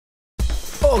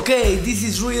Okay, this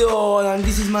is Ruido and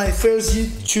this is my first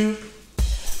YouTube.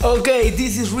 Okay,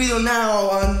 this is Ruido now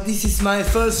and this is my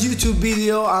first YouTube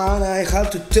video, and I have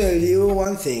to tell you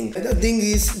one thing. The thing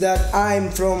is that I'm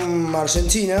from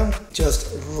Argentina, just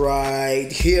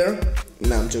right here.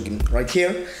 No, I'm joking, right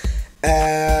here.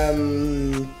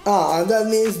 And that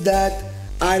means that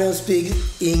I don't speak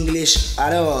English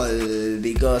at all,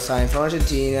 because I'm from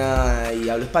Argentina y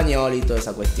hablo español y toda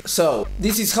esa cuestión. So,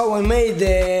 this is how I made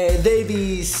the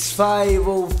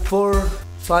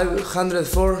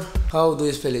Davie504. How do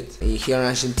you spell it? Here in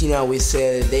Argentina we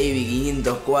say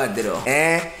Davie504.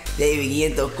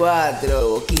 Davie504,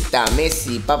 Boquita,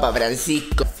 Messi, Papa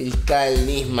Francisco, Fiscal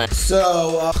Nisman.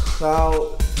 So,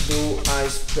 how do I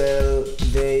spell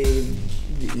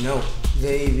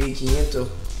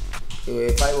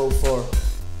Davie504?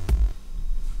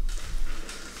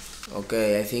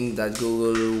 Okay, I think that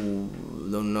Google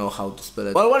don't know how to spell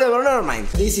it. Well, whatever, never mind.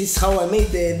 This is how I made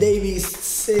the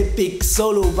Davie's Epic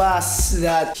Solo Bass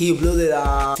that he uploaded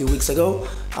a few weeks ago.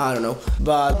 I don't know,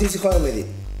 but this is how I made it.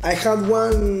 I had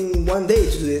one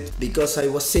day to do it because I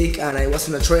was sick and I was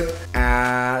on a trip,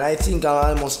 and I think I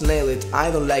almost nailed it. I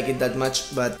don't like it that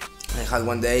much, but I had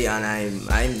one day, and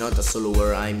I'm not a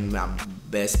soloer. I'm a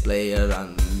bass player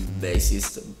and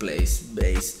bassist, plays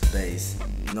bass,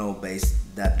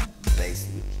 that bass.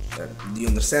 Do you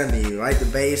understand me, right? The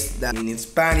bass that in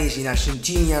Spanish, in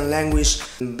Argentinian language,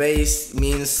 bass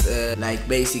means like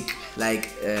basic, like,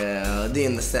 do you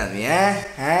understand me,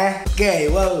 Okay,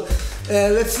 well,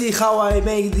 let's see how I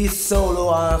make this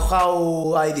solo and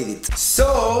how I did it.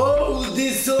 So,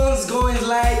 this song's going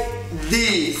like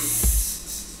this.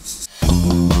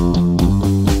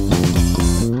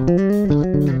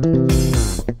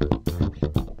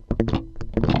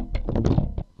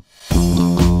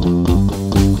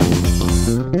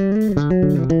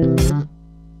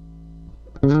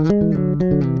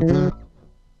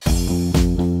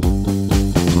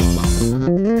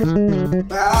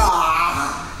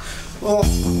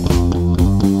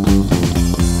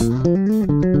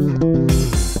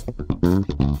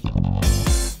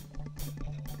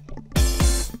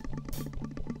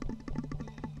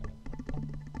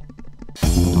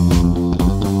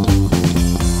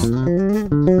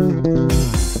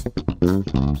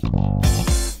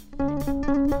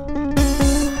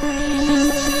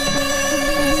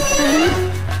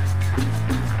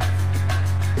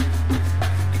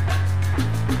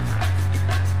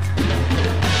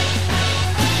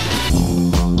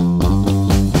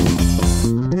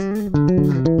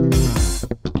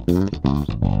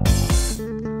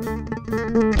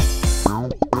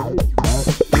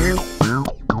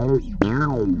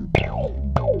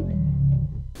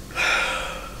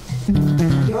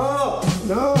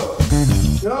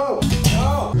 No!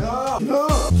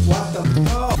 What the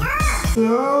fuck?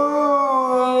 No!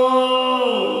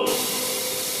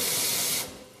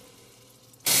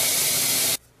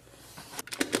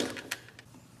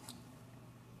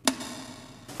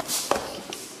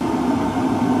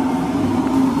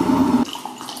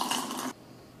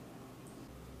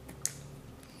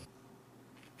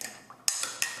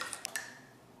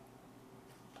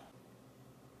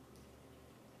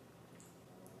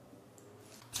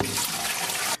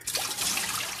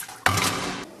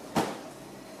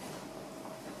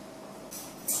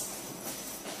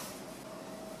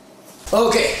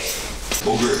 Okay.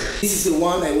 This is the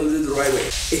one I will do the right way.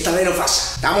 Esta vez no falla.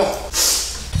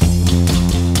 Vamos.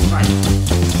 Right.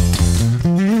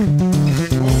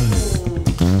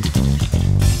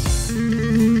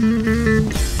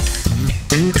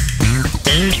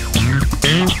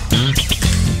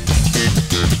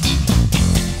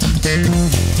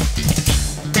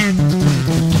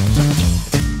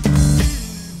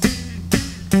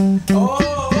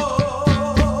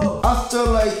 After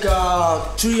like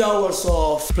 3 hours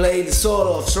of playing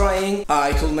solo of trying,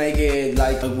 I could make it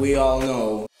like we all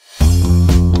know.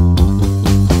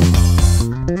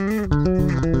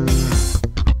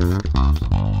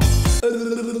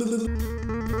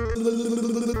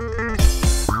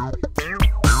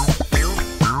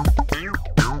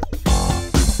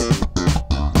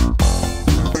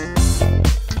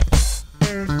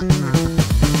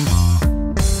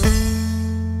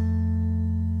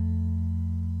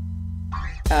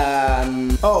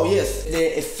 Oh yes,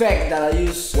 the effect that I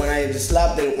use when I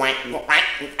slap the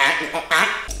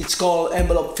it's called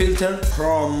Envelop Filter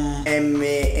from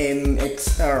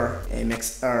MXR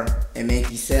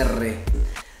MXR.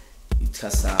 It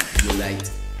has a blue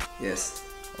light. Yes,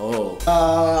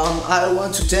 I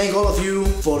want to thank all of you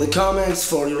for the comments,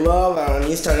 for your love on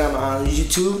Instagram and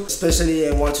YouTube. Especially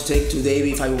I want to thank to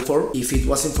Davie504. If it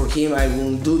wasn't for him, I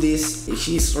wouldn't do this.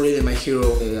 He's really my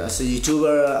hero as a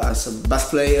YouTuber, as a bass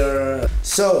player.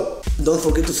 So don't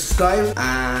forget to subscribe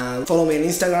and follow me on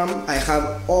Instagram. I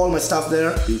have all my stuff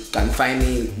there. You can find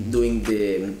me doing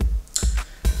the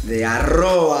 @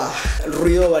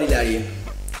 Ruido.